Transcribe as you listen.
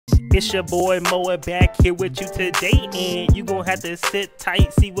It's your boy Moet back here with you today, and you gon' have to sit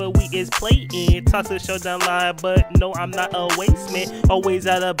tight, see what we is playing. Toss the Showdown live, but no, I'm not a waste man. Always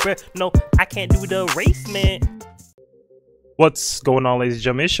out of breath, no, I can't do the race, man. What's going on, ladies and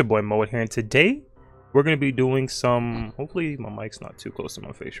gentlemen? It's your boy Moet here, and today we're gonna be doing some. Hopefully, my mic's not too close to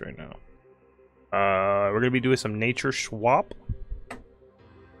my face right now. We're gonna be doing some nature swap.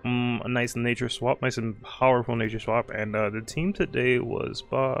 A nice nature swap, nice and powerful nature swap, and the team today was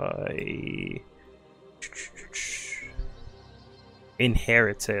by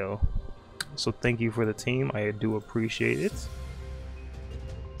Inheritale. So thank you for the team, I do appreciate it.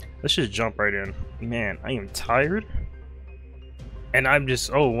 Let's just jump right in. Man, I am tired, and I'm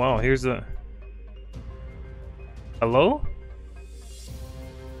just, oh wow, here's the hello.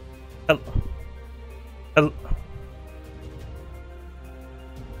 Hello.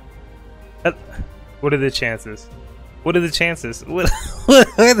 What are the chances? What are the chances? What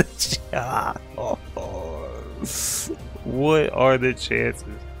are the what are the chances?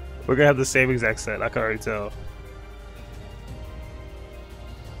 We're gonna have the same exact set, I can already tell.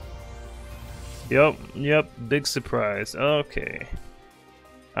 Yep, big surprise. Okay.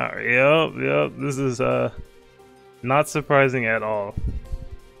 Alright, yep, this is not surprising at all.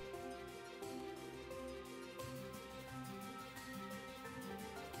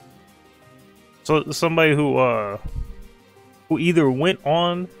 So somebody who either went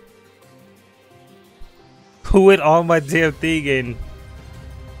on my damn thing and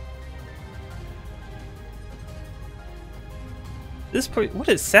what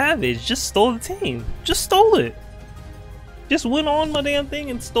is Savage just stole the team. Just stole it. Just went on my damn thing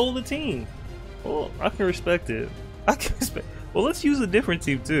and stole the team. Well, I can respect it. I can respect. Well, let's use a different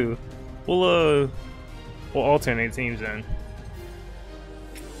team too. We'll alternate teams then.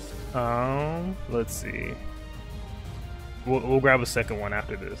 Let's see. We'll grab a second one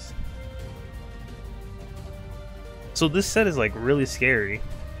after this. So this set is like really scary.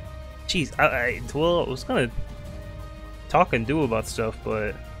 Jeez, I was gonna talk and do about stuff,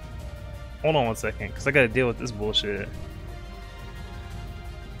 but hold on one second, because I gotta deal with this bullshit.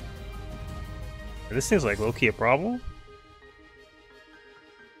 This seems like low-key a problem.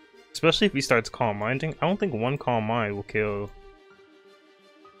 Especially if he starts calm minding. I don't think one calm mind will kill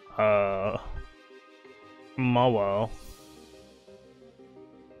Mawao.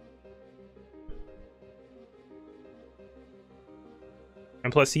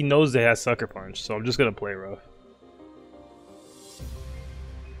 And plus he knows they have Sucker Punch, so I'm just gonna play rough.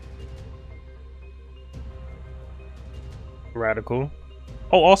 Radical.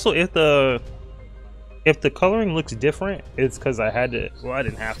 Oh, also if the coloring looks different, it's because I had to. Well, I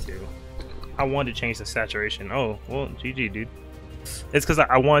didn't have to. I wanted to change the saturation. Oh, well, GG, dude. It's because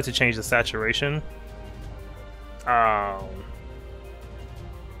I wanted to change the saturation.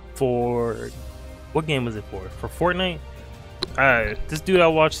 For what game was it for? For Fortnite. This dude I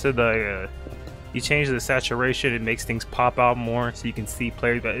watched said you change the saturation, it makes things pop out more, so you can see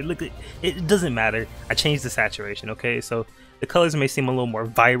players. But it doesn't matter. I changed the saturation. Okay, so the colors may seem a little more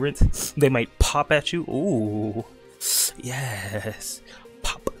vibrant. They might pop at you. Ooh, yes,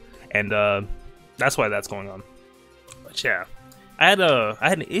 pop. And that's why that's going on. But yeah. I had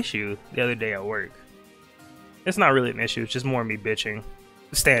an issue the other day at work. It's not really an issue, it's just more me bitching.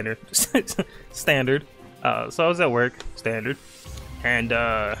 Standard. Standard. So I was at work, standard. And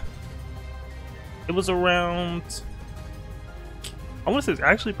it was around, I want to say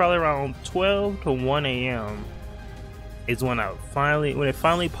actually probably around 12 to 1 a.m. is when it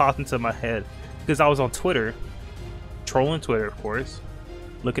finally popped into my head. Because I was on Twitter, trolling Twitter of course,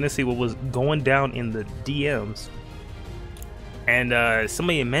 looking to see what was going down in the DMs. And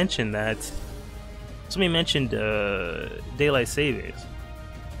somebody mentioned daylight savings,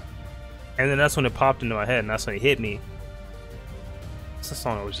 and then that's when it popped into my head, and that's when it hit me. What's the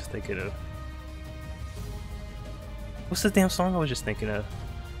song I was just thinking of? What's the damn song I was just thinking of?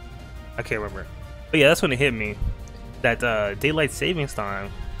 I can't remember. But yeah, that's when it hit me that daylight savings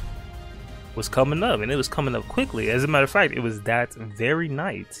time was coming up, and it was coming up quickly. As a matter of fact, it was that very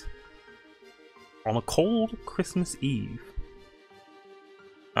night on a cold Christmas Eve.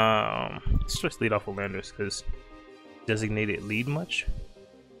 Let's just lead off with Landers because designated lead much.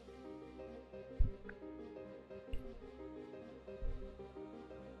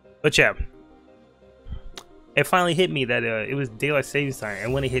 But yeah, it finally hit me that it was daylight savings time,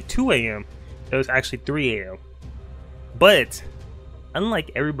 and when it hit 2 a.m., it was actually 3 a.m. But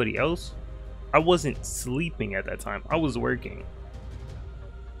unlike everybody else, I wasn't sleeping at that time. I was working,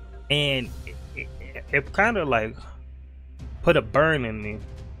 and it kind of like put a burn in me.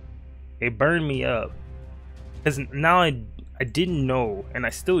 It burned me up because now I I didn't know, and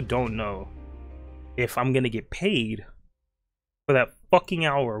I still don't know, if I'm gonna get paid for that fucking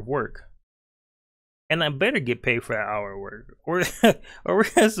hour of work. And I better get paid for that hour of work, or or we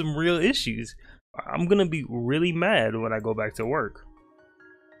have some real issues. I'm gonna be really mad when I go back to work.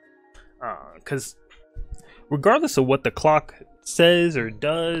 Cause regardless of what the clock says or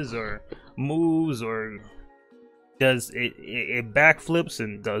does or moves or does it backflips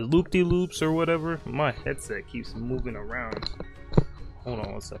and does loop-de-loops or whatever, my headset keeps moving around. Hold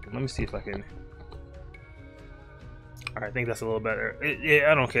on 1 second. Let me see if I can. Alright, I think that's a little better.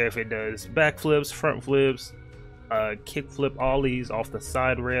 I don't care if it does backflips, front flips, kick flip ollies off the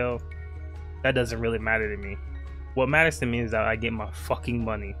side rail. That doesn't really matter to me. What matters to me is that I get my fucking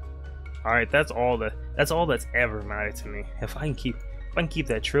money. Alright, that's all that's ever mattered to me. If I can keep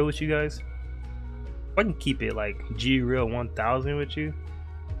that trill with you guys, if I can keep it like G real 1000 with you,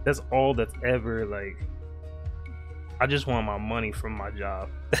 that's all that's ever like. I just want my money from my job.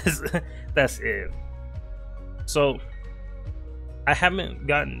 That's it. So I haven't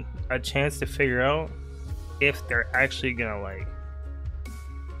gotten a chance to figure out if they're actually gonna like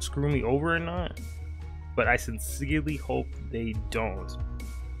screw me over or not, but I sincerely hope they don't.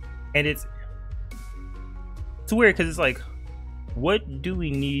 And it's weird because it's like, what do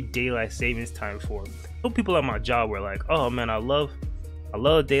we need daylight savings time for? Some people at my job were like, oh man, I love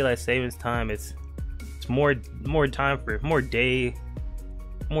daylight savings time. It's more time for more day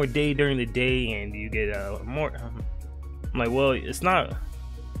during the day, and you get more. I'm like, well, it's not.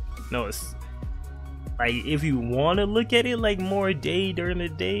 No, it's like, if you want to look at it like more day during the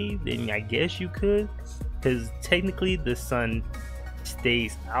day, then I guess you could, because technically the sun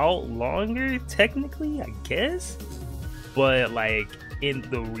stays out longer, technically, I guess. But like in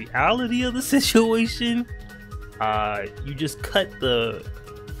the reality of the situation, you just cut the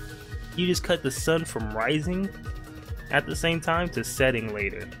sun from rising at the same time to setting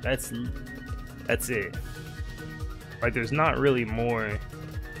later. That's it. Like, there's not really more.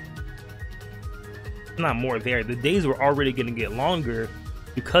 Not more there. The days were already gonna get longer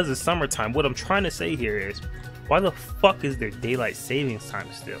because of summertime. What I'm trying to say here is, why the fuck is there daylight savings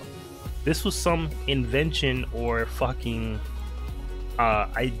time still? This was some invention or fucking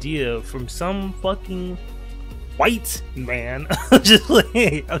idea from some fucking white man. I'm just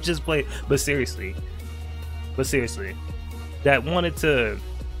playing. But seriously, that wanted to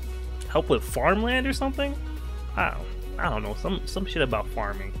help with farmland or something. I don't know, some shit about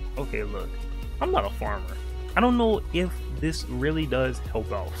farming. Okay, look, I'm not a farmer. I don't know if this really does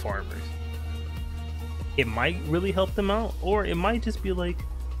help out farmers. It might really help them out, or it might just be like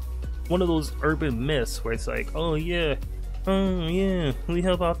one of those urban myths where it's like, oh yeah, we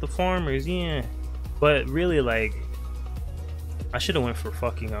help out the farmers, yeah. But really, like, I should have went for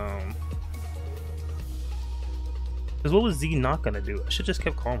fucking because what was Z not gonna do? I should just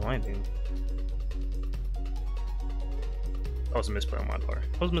kept calm minding. That was a misplay on my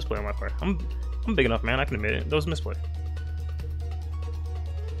part. I'm big enough, man. I can admit it. That was a misplay.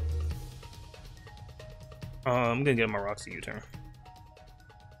 I'm gonna get my Roxy U-turn.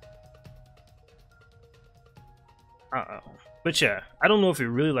 But yeah, I don't know if it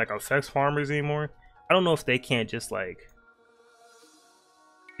really like affects farmers anymore. I don't know if they can't just like,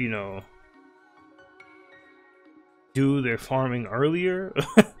 you know, do their farming earlier,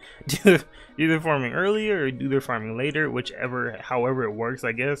 do their farming earlier or do their farming later, however it works,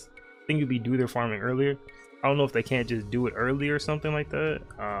 I guess. I think it'd be do their farming earlier. I don't know if they can't just do it early or something like that.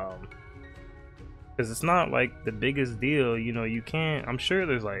 Because it's not like the biggest deal, you know. You can't. I'm sure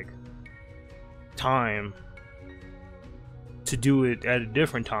there's like time to do it at a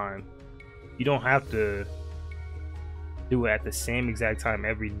different time. You don't have to do it at the same exact time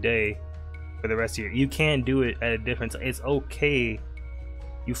every day for the rest of your. You can do it at a different time. It's okay,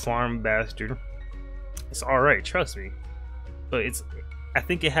 you farm bastard. It's all right, trust me. But I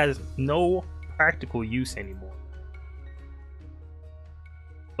think it has no practical use anymore,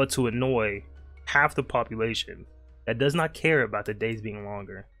 but to annoy half the population that does not care about the days being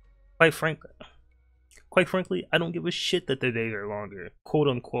longer. Quite frankly, I don't give a shit that the days are longer, quote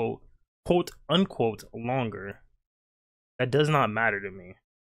unquote longer. That does not matter to me.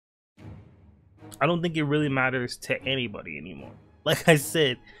 I don't think it really matters to anybody anymore. Like I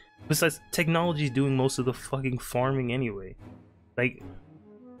said, besides, technology is doing most of the fucking farming anyway. Like,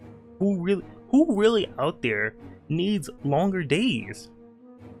 who really out there needs longer days?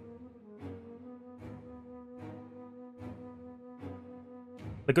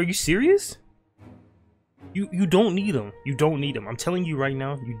 Like, are you serious? You don't need them. You don't need them. I'm telling you right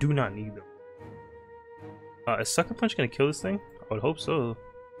now, you do not need them. Is Sucker Punch gonna kill this thing? I would hope so.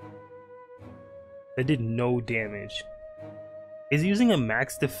 That did no damage. Is he using a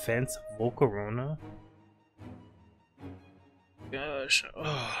max defense Volcarona? Gosh.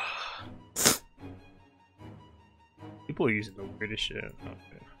 Oh. People are using the weirdest shit.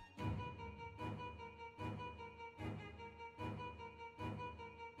 Okay.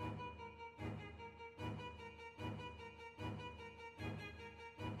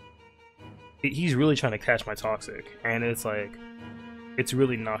 He's really trying to catch my Toxic, and it's like, it's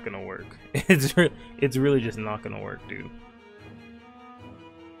really not gonna work. It's really just not gonna work, dude.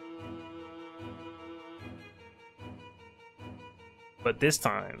 But this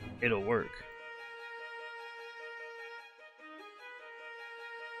time, it'll work.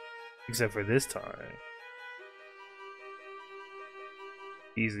 Except for this time.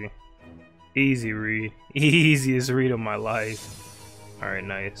 Easy. Easy read. Easiest read of my life. Alright,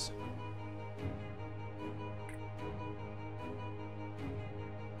 nice.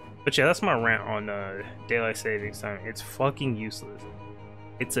 But yeah, that's my rant on daylight savings time. It's fucking useless.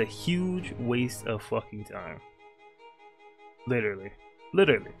 It's a huge waste of fucking time. Literally.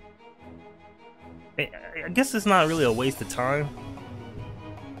 Literally. I guess it's not really a waste of time.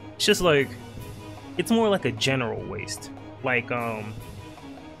 It's just like, it's more like a general waste. Like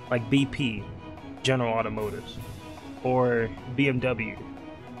BP, General Automotives, or BMW,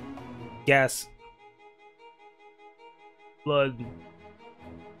 Gas, Blood.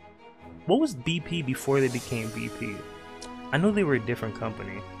 What was BP before they became BP? I know they were a different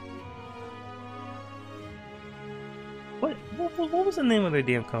company. What was the name of their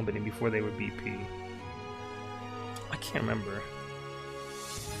damn company before they were BP? I can't remember.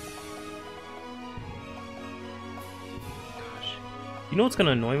 Gosh. You know what's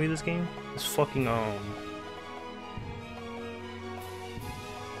gonna annoy me this game? This fucking well,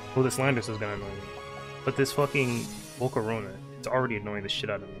 this Landers is gonna annoy me. But this fucking Volcarona, it's already annoying the shit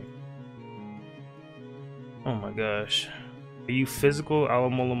out of me. Oh my gosh. Are you physical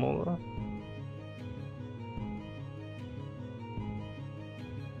Alamola?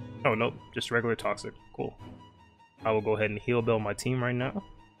 Oh nope, just regular Toxic. Cool. I will go ahead and heal build my team right now.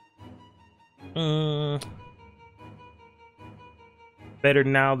 Better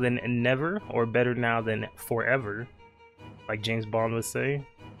now than never, or better now than forever, like James Bond would say.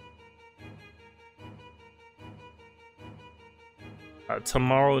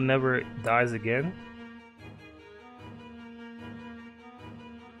 Tomorrow never dies again.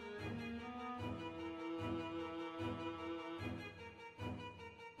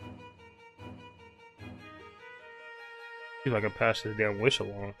 See if I can pass this damn wish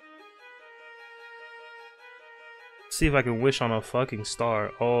along. See if I can wish on a fucking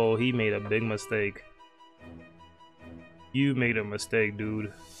star. Oh, he made a big mistake. You made a mistake,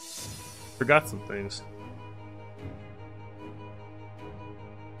 dude. Forgot some things.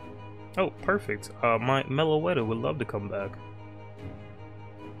 Oh, perfect. My Meloetta would love to come back.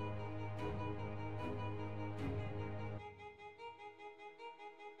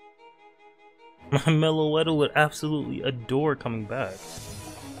 My Meloetta would absolutely adore coming back.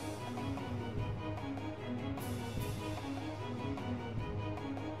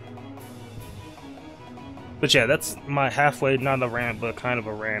 But yeah, that's my halfway, not a rant, but kind of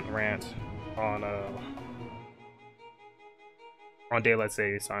a rant on daylight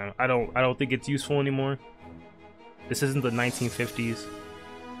savings time. I don't think it's useful anymore. This isn't the 1950s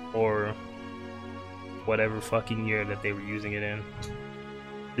or whatever fucking year that they were using it in.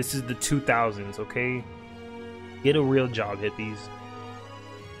 This is the 2000s, okay? Get a real job, hippies.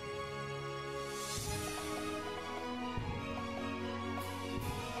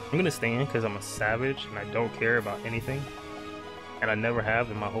 I'm gonna stay in because I'm a savage and I don't care about anything. And I never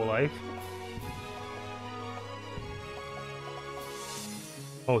have in my whole life.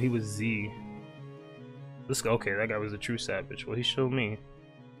 Oh, he was Z. Let's go. Okay, that guy was a true savage. Well, he showed me.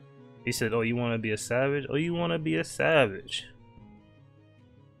 He said, oh, you want to be a savage? Oh, you want to be a savage?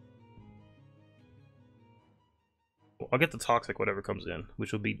 Well, I'll get the Toxic whatever comes in,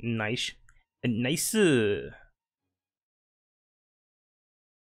 which will be nice and nicer.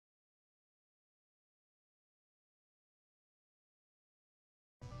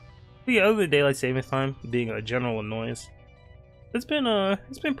 But yeah, other than daylight savings time being a general annoyance, it's been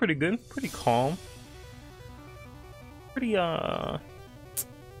pretty good, pretty calm, pretty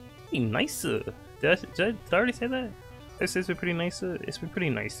nice. Did I already say that? It's been pretty nice. It's been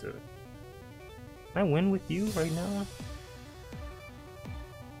pretty nice. Can I win with you right now?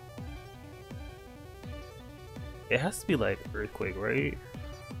 It has to be like Earthquake, right?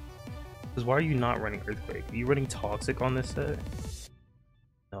 Because why are you not running Earthquake? Are you running Toxic on this set?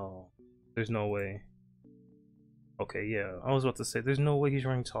 No, there's no way. Okay, yeah, I was about to say, there's no way he's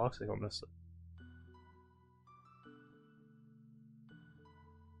running Toxic on this set.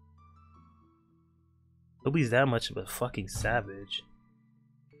 Nobody's that much of a fucking savage.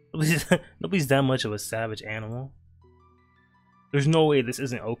 Nobody's that much of a savage animal. There's no way this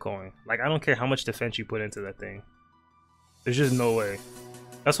isn't Okoing. Like, I don't care how much defense you put into that thing. There's just no way.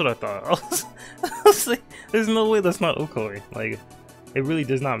 That's what I thought. I was like, there's no way that's not Okoing. Like, it really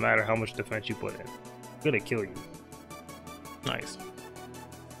does not matter how much defense you put in. It's gonna kill you. Nice.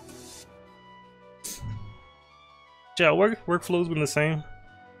 Yeah, workflow's been the same.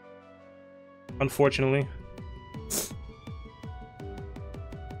 Unfortunately.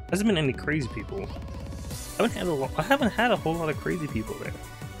 Hasn't been any crazy people. I haven't had a whole lot of crazy people there.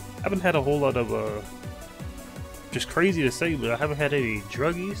 I haven't had a whole lot of just crazy to say, but I haven't had any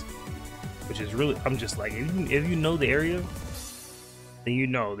druggies, which is really, I'm just like, if you know the area, then you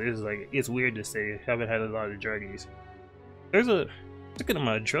know there's like, it's weird to say I haven't had a lot of druggies. There's a good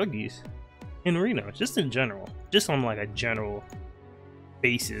amount of druggies in Reno, just in general, just on like a general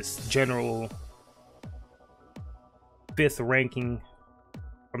basis, general 5th ranking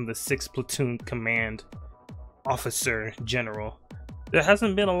from the 6th platoon command officer general. There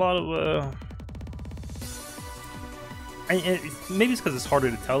hasn't been a lot of maybe it's because it's harder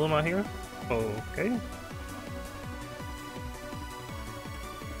to tell them out here. Okay.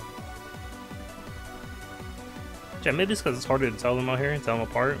 Yeah, maybe it's because it's harder to tell them out here and tell them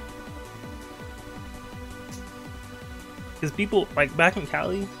apart. Because people, like back in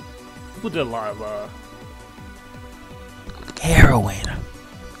Cali, people did a lot of heroin.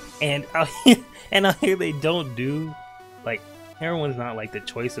 And out here they don't do, like, heroin's not like the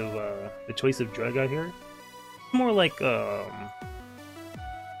choice of drug out here. It's more like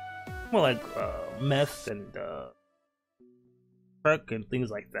meth and crack and things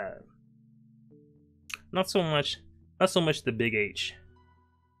like that. Not so much the big H.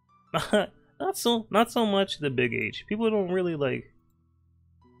 not so much the big H. People don't really like.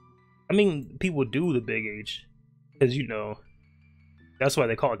 I mean, people do the big H, because you know. That's why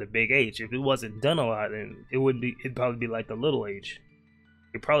they call it the big H. If it wasn't done a lot, then it'd probably be like the little H.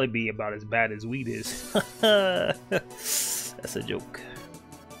 It'd probably be about as bad as weed is. That's a joke.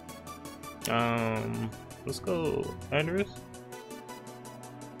 Let's go Andrews.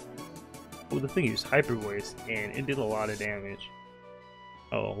 Oh, the thing used hyper voice and it did a lot of damage.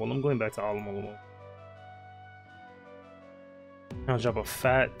 Oh, well, I'm going back to Alamo. I'll drop a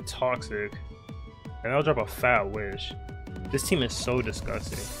fat toxic. And I'll drop a fat wish. This team is so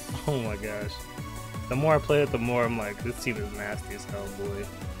disgusting. Oh my gosh. The more I play it, the more I'm like, this team is nasty as hell, boy.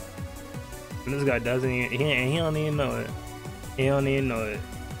 And this guy doesn't even, he don't even know it. He don't even know it.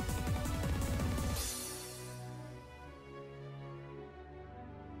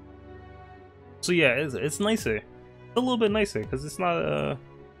 So yeah, it's nicer. It's a little bit nicer, because it's not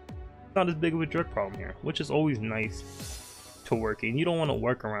as big of a drug problem here, which is always nice to work in. You don't want to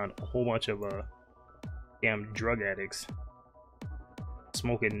work around a whole bunch of damn drug addicts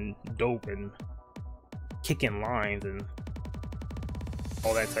smoking dope and kicking lines and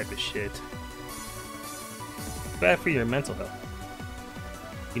all that type of shit. It's bad for your mental health.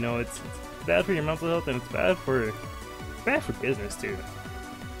 You know, it's bad for your mental health, and it's bad for business too.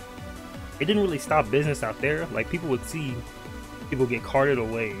 It didn't really stop business out there. Like, people would see people get carted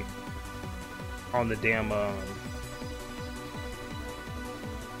away on the damn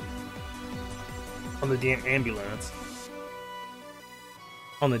ambulance,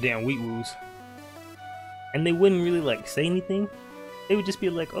 on the damn wheat woos, and they wouldn't really like say anything. They would just be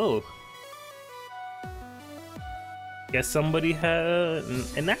like, oh, guess somebody had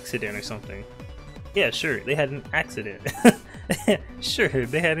an accident or something. Yeah, sure, they had an accident. Sure,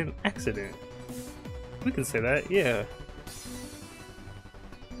 they had an accident. We can say that, yeah.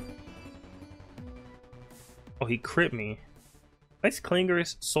 Oh, he crit me. Nice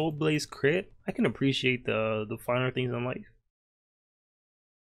Clinger's Soul Blaze crit. I can appreciate the finer things in life.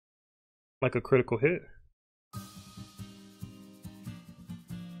 Like a critical hit.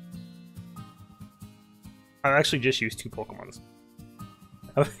 I actually just used 2 Pokemon.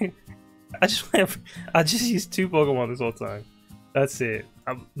 I mean, I just used 2 Pokemon this whole time. That's it.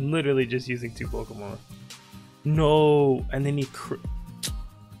 I'm literally just using 2 Pokemon. No, and then he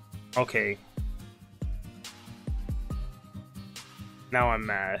okay. Now I'm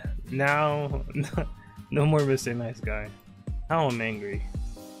mad. Now, no more Mr. Nice Guy. Now I'm angry.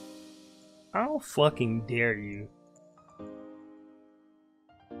 How fucking dare you?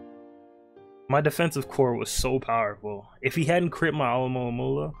 My defensive core was so powerful. If he hadn't crit my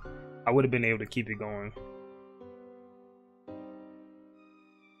Alamola, I would have been able to keep it going.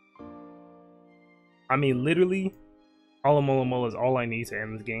 I mean, literally, Alamola is all I need to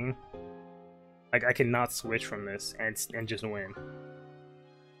end this game. Like, I cannot switch from this and just win.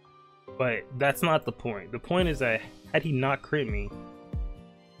 But that's not the point. The point is that had he not crit me,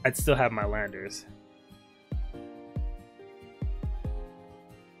 I'd still have my landers.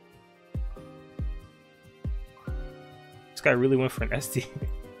 This guy really went for an SD.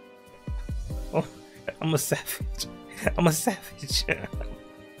 Oh, I'm a savage. I'm a savage.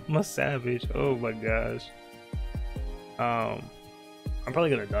 I'm a savage. Oh my gosh. I'm probably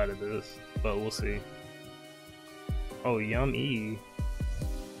gonna die to this, but we'll see. Oh, yummy.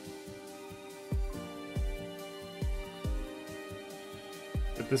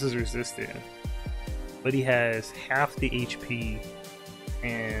 But this is resistant. But he has half the HP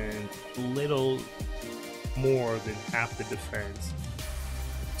and little more than half the defense.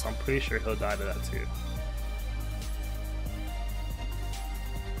 So I'm pretty sure he'll die to that too.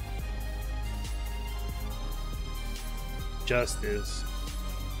 Justice.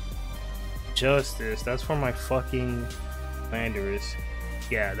 Justice. That's for my fucking Landers.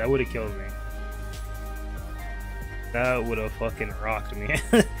 Yeah, that would have killed me. That would have fucking rocked me.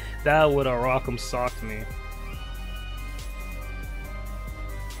 That would have rock'em socked me.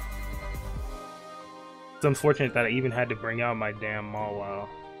 It's unfortunate that I even had to bring out my damn Mawwow.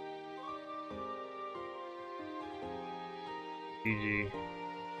 GG.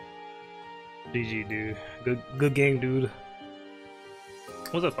 GG, dude. Good game, dude.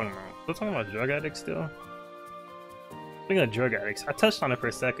 What was I talking about? Was I talking about drug addicts still? Speaking of drug addicts, I touched on it for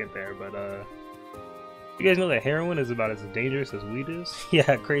a second there, but you guys know that heroin is about as dangerous as weed is?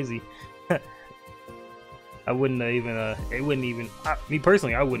 Yeah, crazy. I wouldn't have even, it wouldn't even, me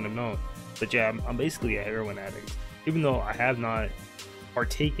personally, I wouldn't have known. But yeah, I'm basically a heroin addict. Even though I have not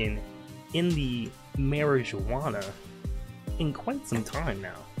partaken in the marijuana in quite some time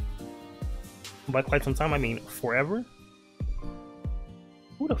now. By quite some time, I mean forever?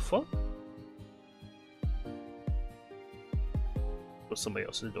 Who the fuck? Was somebody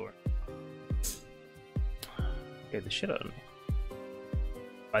else's door. Scared the shit out of me.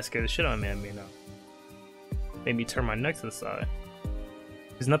 I scared the shit out of me, I mean, made me turn my neck to the side.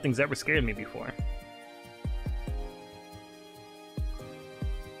 Because nothing's ever scared me before.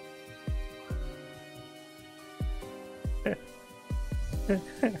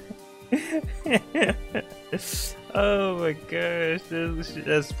 Oh my gosh,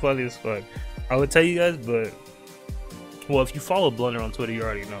 that's funny as fuck. I would tell you guys, but well, if you follow Blunder on Twitter, you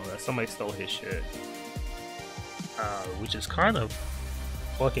already know that somebody stole his shit, which is kind of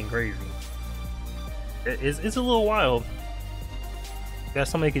fucking crazy. It's a little wild that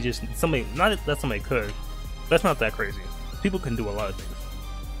somebody could just not that somebody could. That's not that crazy. People can do a lot of things.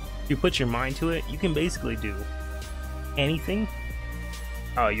 If you put your mind to it, you can basically do anything.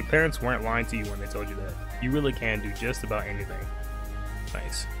 Your parents weren't lying to you when they told you that. You really can do just about anything.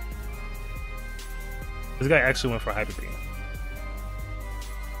 Nice. This guy actually went for a Hyper Beam.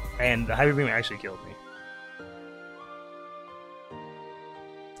 And the Hyper Beam actually killed me.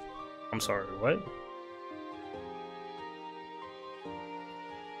 I'm sorry, what?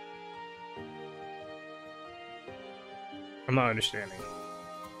 I'm not understanding.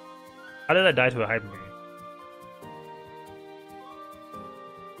 How did I die to a Hyper Beam?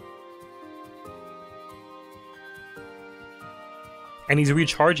 And he's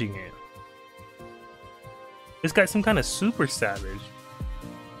recharging it. This guy's some kind of super savage.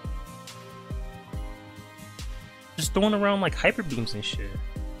 Just throwing around like hyper beams and shit.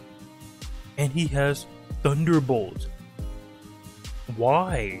 And he has Thunderbolt.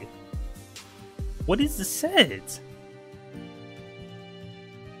 Why? What is the set?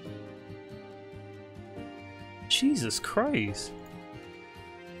 Jesus Christ.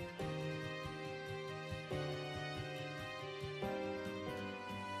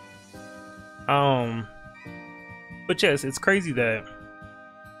 But yes, it's crazy that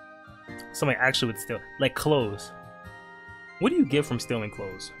somebody actually would steal, like, clothes. What do you get from stealing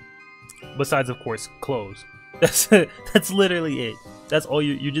clothes? Besides, of course, clothes. That's literally it. That's all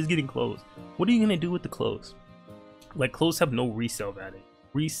you're just getting clothes. What are you gonna do with the clothes? Like, clothes have no resale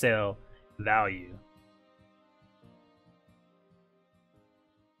value.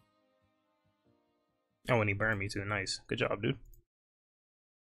 Oh, and he burned me too. Nice. Good job, dude.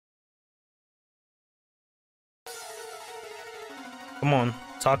 Come on,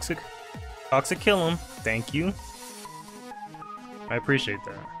 Toxic. Toxic, kill him. Thank you. I appreciate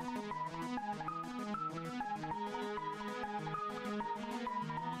that.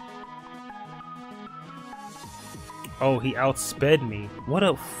 Oh, he outsped me. What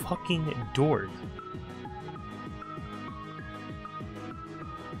a fucking dork.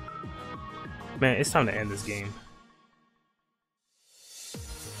 Man, it's time to end this game.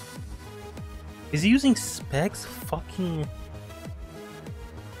 Is he using Specs? Fucking...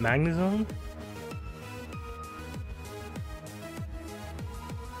 Magnezone?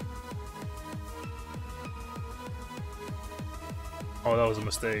 Oh, that was a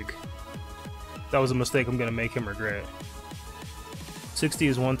mistake. That was a mistake I'm gonna make him regret. 60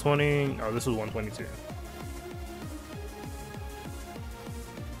 is 120. Oh, this was 122.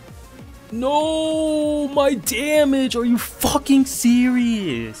 No, my damage! Are you fucking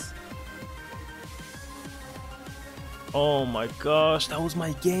serious? Oh my gosh, that was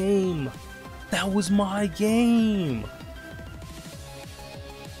my game. That was my game.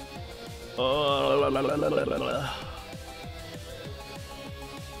 Oh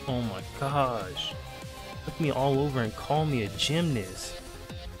my gosh. Look me all over and call me a gymnast.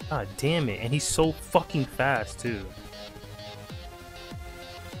 God damn it. And he's so fucking fast too.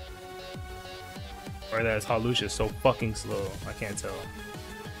 Or that Halush is so fucking slow. I can't tell.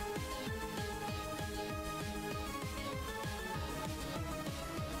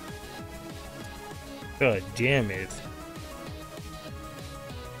 God damn it.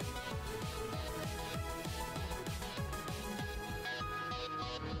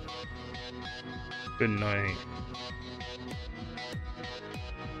 Good night.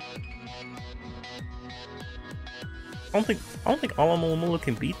 I don't think Alamomula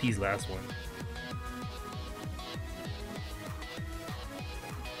can beat these last ones.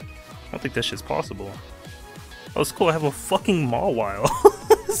 I don't think that shit's possible. Oh, it's cool. I have a fucking Mawile.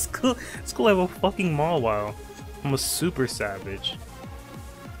 It's cool. It's cool. I have a fucking Mawile. I'm a super savage.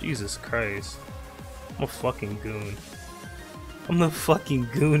 Jesus Christ. I'm a fucking goon. I'm the fucking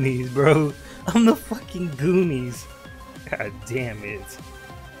Goonies, bro. I'm the fucking Goonies. God damn it.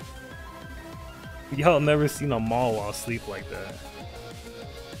 Y'all never seen a Mawile sleep like that.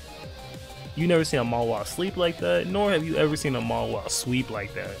 You never seen a Mawile sleep like that, nor have you ever seen a Mawile sweep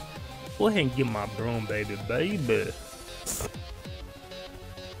like that. Go ahead and get my broom, baby.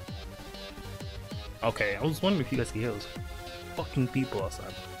 Okay, I was wondering if you guys can hear those fucking people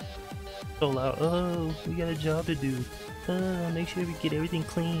outside. So loud. Oh, we got a job to do. Make sure we get everything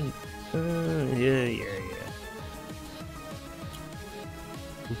clean. Yeah.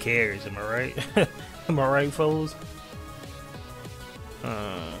 Who cares? Am I right? Am I right, fellas?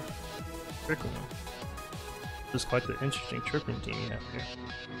 Trickle. This is quite the interesting tripping team you have here.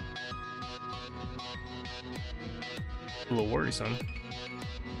 A little worrisome.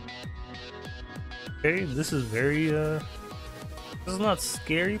 Okay, this is very this is not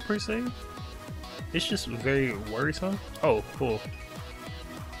scary per se. It's just very worrisome. Oh, cool.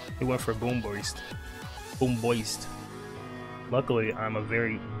 He went for Boom Boist. Boom Boist. Luckily, I'm a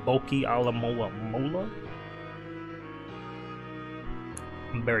very bulky Alamola.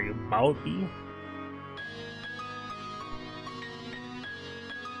 I'm very bulky.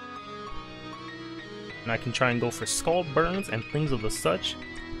 And I can try and go for skull burns and things of the such.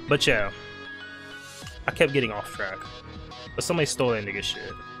 But yeah, I kept getting off track. But somebody stole that nigga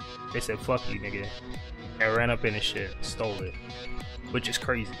shit. They said, fuck you, nigga. And ran up in his shit, stole it. Which is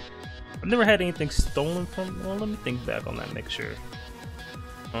crazy. I've never had anything stolen from. Well, let me think back on that, make sure.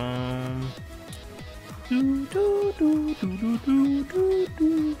 No,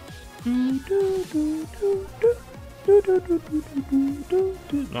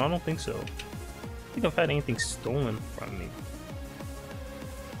 I don't think so. I think I've had anything stolen from me.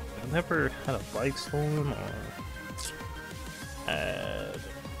 I've never had a bike stolen or had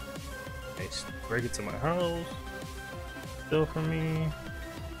they break it to my house, steal from me.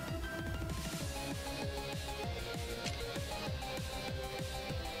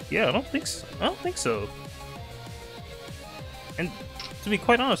 Yeah, I don't think so. And to be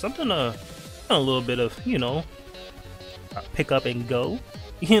quite honest, I've done a little bit of, you know, pick up and go.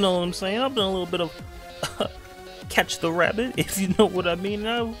 You know what I'm saying? I've done a little bit of catch the rabbit, if you know what I mean.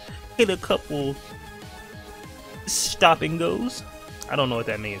 I've hit a couple stop and goes. I don't know what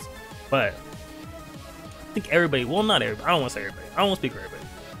that means, but I think everybody, well, not everybody, I don't want to say everybody, I don't want to speak for everybody,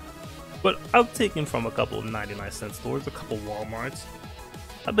 but I've taken from a couple of 99-cent stores, a couple Walmarts.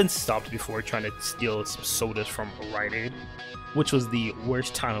 I've been stopped before trying to steal some sodas from a Rite Aid, which was the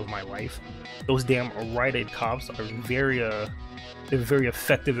worst time of my life. Those damn Rite Aid cops are very they're very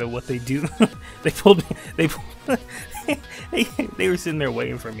effective at what they do. They pulled me, they were sitting there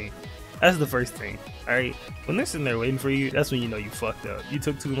waiting for me. That's the first thing. Alright? When they're sitting there waiting for you, that's when you know you fucked up. You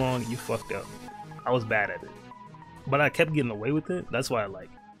took too long, you fucked up. I was bad at it. But I kept getting away with it. That's why I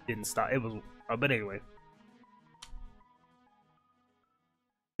didn't stop. It was but anyway.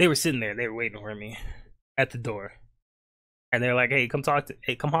 They were sitting there, they were waiting for me at the door. And they're like, hey, come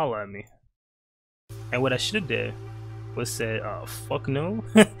holler at me. And what I should have did was said, fuck no.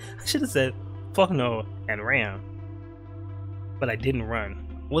 I should have said, fuck no, and ran. But I didn't run.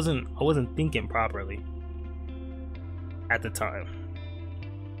 wasn't thinking properly at the time.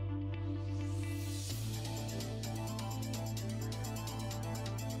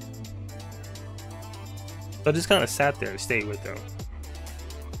 So I just kind of sat there and stayed with them.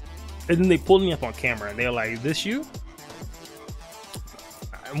 And then they pulled me up on camera and they're like, "This you?"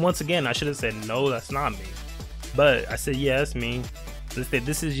 And once again, I should have said, "No, that's not me." But I said, "Yeah, that's me." They said,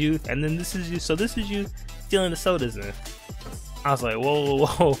 "This is you," and then "This is you." So this is you stealing the sodas in. I was like, whoa, whoa,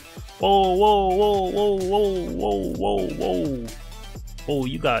 whoa, whoa, whoa, whoa, whoa, whoa, whoa, whoa. Oh,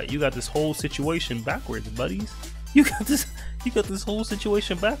 you got this whole situation backwards, buddies. You got this whole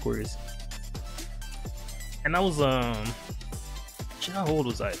situation backwards. And I was shit, how old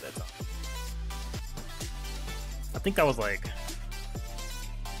was I at that time? I think I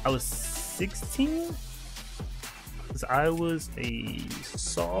was 16? Because I was a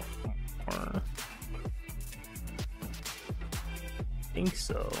sophomore. I think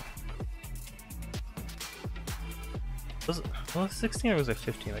so. Was it 16 or was it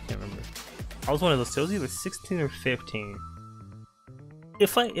 15? I can't remember. I was one of those. It was either 16 or 15.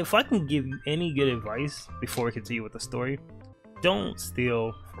 If I can give you any good advice before we continue with the story, don't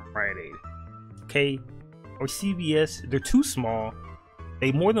steal from Rite Aid, okay, or CVS. They're too small.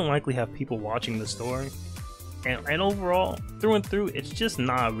 They more than likely have people watching the store, and overall, through and through, it's just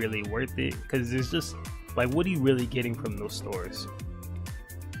not really worth it. Because there's just like, what are you really getting from those stores?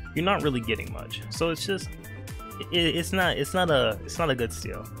 You're not really getting much. So it's just, it's not a good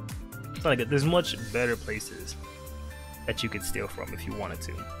steal. It's not good. There's much better places that you could steal from if you wanted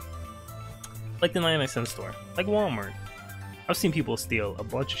to, like the 99-cent store, like Walmart. I've seen people steal a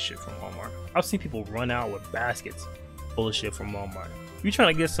bunch of shit from Walmart. I've seen people run out with baskets full of shit from Walmart. You're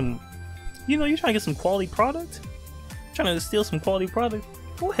trying to get some, you're trying to get some quality product, trying to steal some quality product,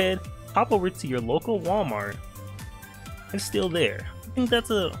 go ahead, hop over to your local Walmart and steal there. I think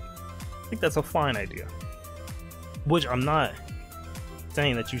that's a fine idea. Which I'm not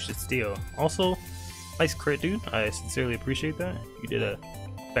saying that you should steal. Also, nice crit, dude. I sincerely appreciate that. You did a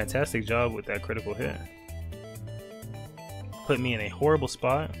fantastic job with that critical hit. Put me in a horrible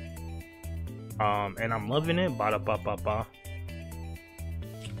spot. And I'm loving it. Ba da ba ba ba.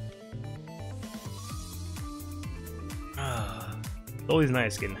 It's always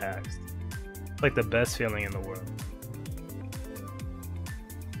nice getting hacked. It's like the best feeling in the world.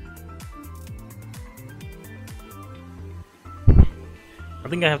 I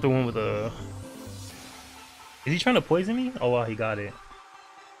think I have to win with a... Is he trying to poison me? Oh wow, he got it.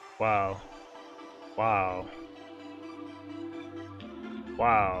 Wow. Wow.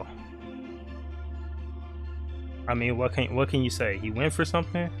 Wow. I mean, what can you say? He went for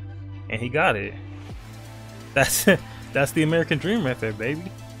something and he got it. That's the American dream right there,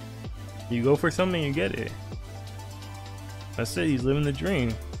 baby. You go for something, you get it. That's it. He's living the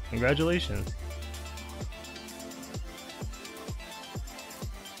dream. Congratulations.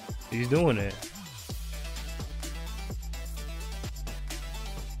 He's doing it.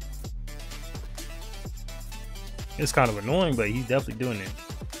 It's kind of annoying, but he's definitely doing it.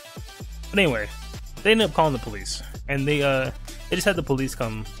 But anyway, they ended up calling the police, and they just had the police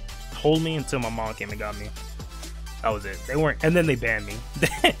come hold me until my mom came and got me. That was it. They weren't, and then they banned me.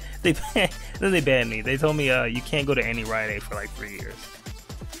 Then they banned me. They told me you can't go to any Rite Aid for like 3 years.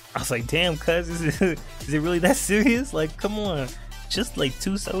 I was like, damn, cuz, is it really that serious? Like, come on, just like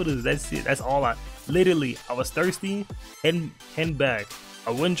 2 sodas. That's it. That's all I. Literally, I was thirsty, heading back. I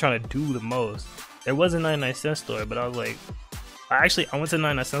wasn't trying to do the most. There was a 99-cent store, but I was like, I went to the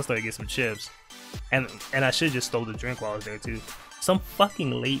 99-cent store to get some chips, and I should just stole the drink while I was there too. Some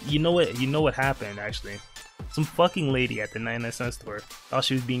fucking lady, you know what happened actually? Some fucking lady at the 99-cent store thought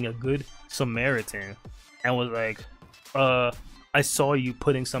she was being a good Samaritan and was like, I saw you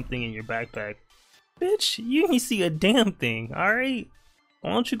putting something in your backpack. Bitch, you didn't see a damn thing, alright?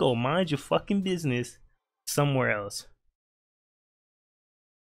 Why don't you go mind your fucking business somewhere else?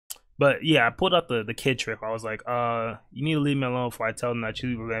 But yeah, I pulled out the kid trick. I was like, you need to leave me alone before I tell them that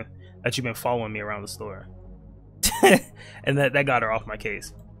you've been following me around the store. And that got her off my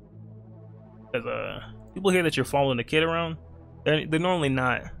case. Because people hear that you're following the kid around, they're normally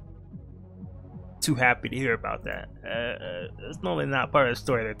not too happy to hear about that. It's normally not part of the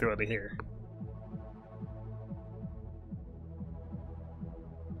story they're thrilled to hear.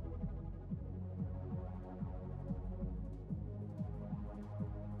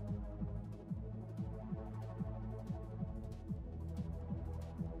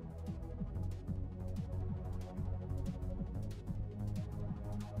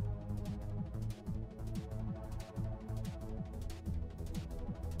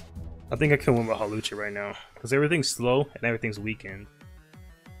 I think I can win with Halucha right now because everything's slow and everything's weakened.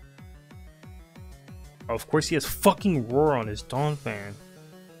 Oh, of course he has fucking Roar on his Dawn fan.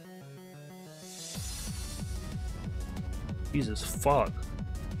 Jesus fuck.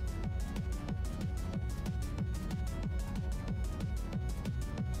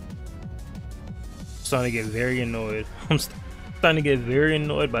 I'm starting to get very annoyed. I'm starting to get very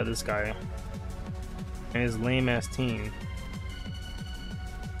annoyed by this guy and his lame ass team.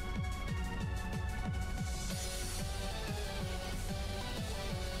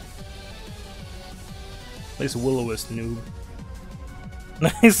 Nice Will-O-Wisp, noob.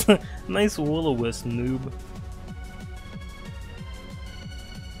 Nice Will-O-Wisp, noob.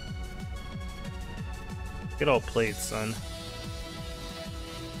 Get all played, son.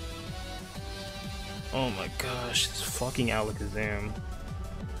 Oh my gosh, this fucking Alakazam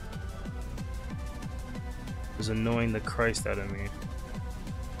is annoying the Christ out of me.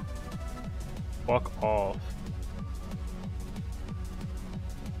 Fuck off.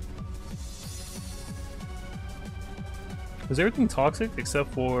 Is everything toxic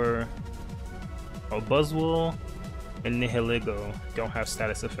except for Buzzwole and Nihilego don't have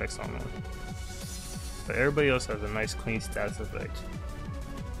status effects on them. But everybody else has a nice clean status effect.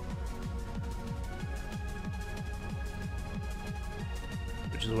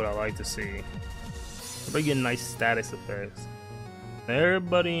 Which is what I like to see. Everybody getting nice status effects.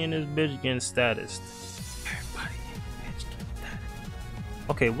 Everybody in this bitch getting status. Everybody in this bitch getting status.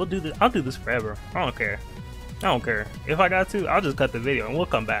 Okay, we'll do this. I'll do this forever. I don't care. I don't care. If I got to, I'll just cut the video and we'll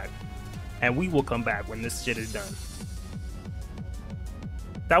come back. And we will come back when this shit is done.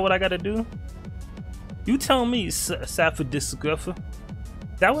 That what I gotta do? You tell me, Safa Discographer.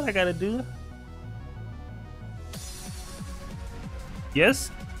 That what I gotta do? Yes?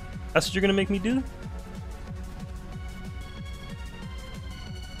 That's what you're gonna make me do?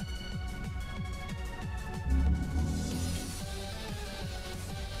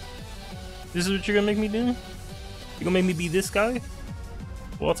 This is what you're gonna make me do? You gonna make me be this guy?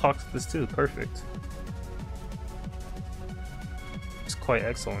 Well, I'll talk to this too. Perfect. It's quite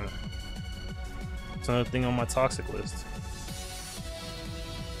excellent. It's another thing on my toxic list.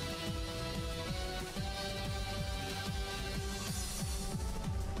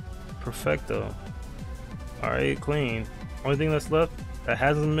 Perfecto. Alright, clean. Only thing that's left that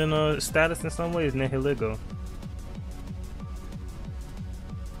hasn't been a status in some way is Nihilego.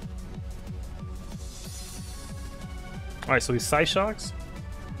 Alright, so he Psyshocks.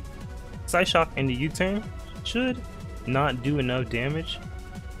 Psyshock and the U-turn should not do enough damage.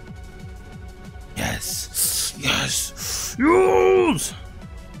 Yes! Yes! Yes!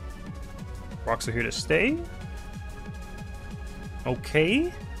 Rocks are here to stay.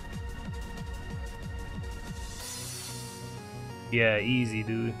 Okay. Yeah, easy,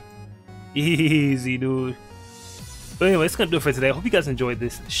 dude. Easy, dude. But anyway, it's gonna do it for today. I hope you guys enjoyed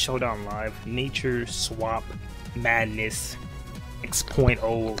this Showdown Live Nature Swap Madness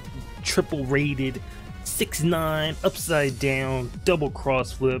X.0 triple rated 6'9" upside down double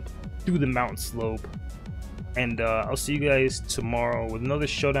cross flip through the mountain slope. And I'll see you guys tomorrow with another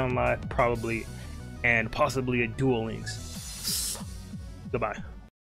Showdown Live probably, and possibly a Duel Links. Goodbye.